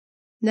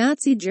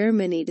Nazi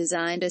Germany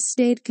designed a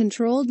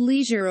state-controlled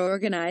leisure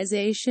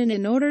organization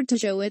in order to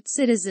show its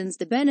citizens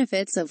the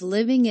benefits of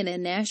living in a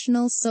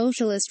National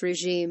Socialist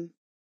regime.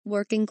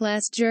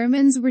 Working-class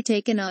Germans were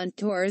taken on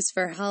tours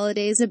for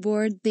holidays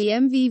aboard the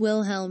MV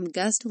Wilhelm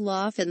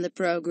Gustloff, and the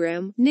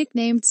program,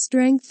 nicknamed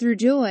Strength Through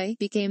Joy,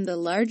 became the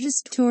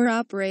largest tour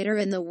operator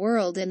in the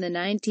world in the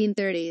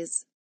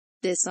 1930s.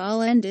 This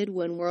all ended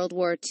when World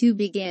War II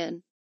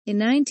began. In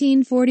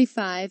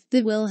 1945,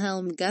 the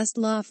Wilhelm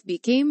Gustloff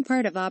became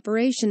part of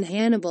Operation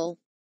Hannibal,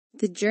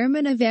 the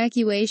German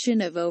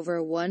evacuation of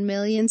over 1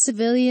 million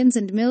civilians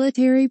and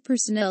military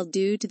personnel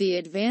due to the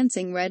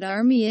advancing Red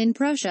Army in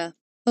Prussia.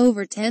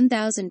 Over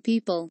 10,000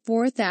 people,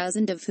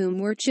 4,000 of whom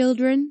were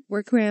children,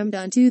 were crammed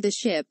onto the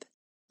ship,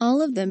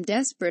 all of them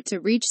desperate to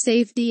reach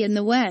safety in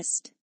the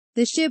West.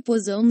 The ship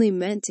was only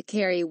meant to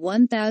carry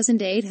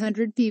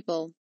 1,800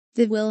 people.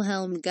 The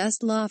Wilhelm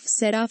Gustloff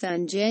set off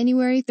on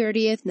January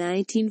 30,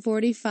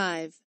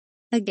 1945,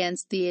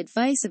 against the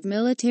advice of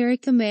military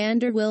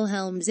commander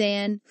Wilhelm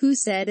Zahn, who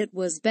said it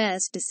was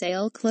best to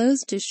sail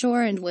close to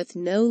shore and with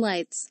no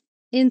lights.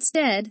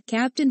 Instead,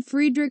 Captain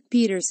Friedrich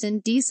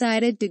Petersen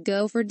decided to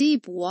go for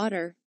deep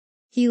water.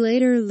 He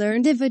later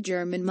learned of a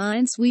German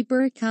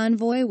minesweeper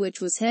convoy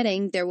which was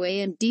heading their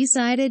way and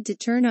decided to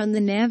turn on the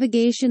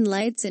navigation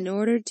lights in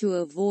order to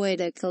avoid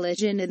a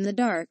collision in the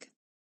dark.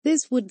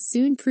 This would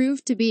soon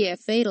prove to be a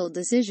fatal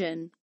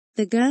decision.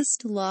 The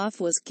Gustloff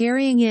was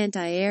carrying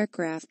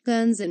anti-aircraft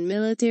guns and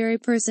military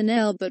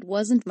personnel but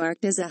wasn't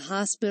marked as a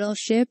hospital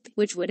ship,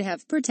 which would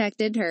have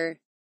protected her.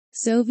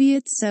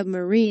 Soviet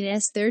submarine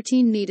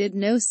S-13 needed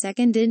no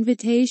second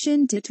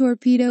invitation to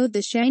torpedo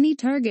the shiny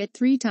target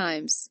 3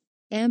 times.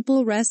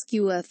 Ample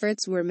rescue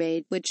efforts were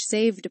made, which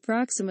saved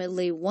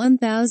approximately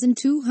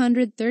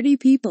 1,230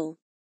 people.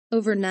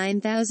 Over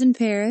 9,000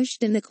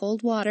 perished in the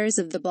cold waters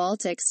of the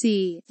Baltic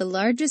Sea, the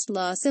largest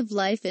loss of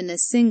life in a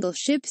single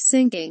ship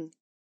sinking.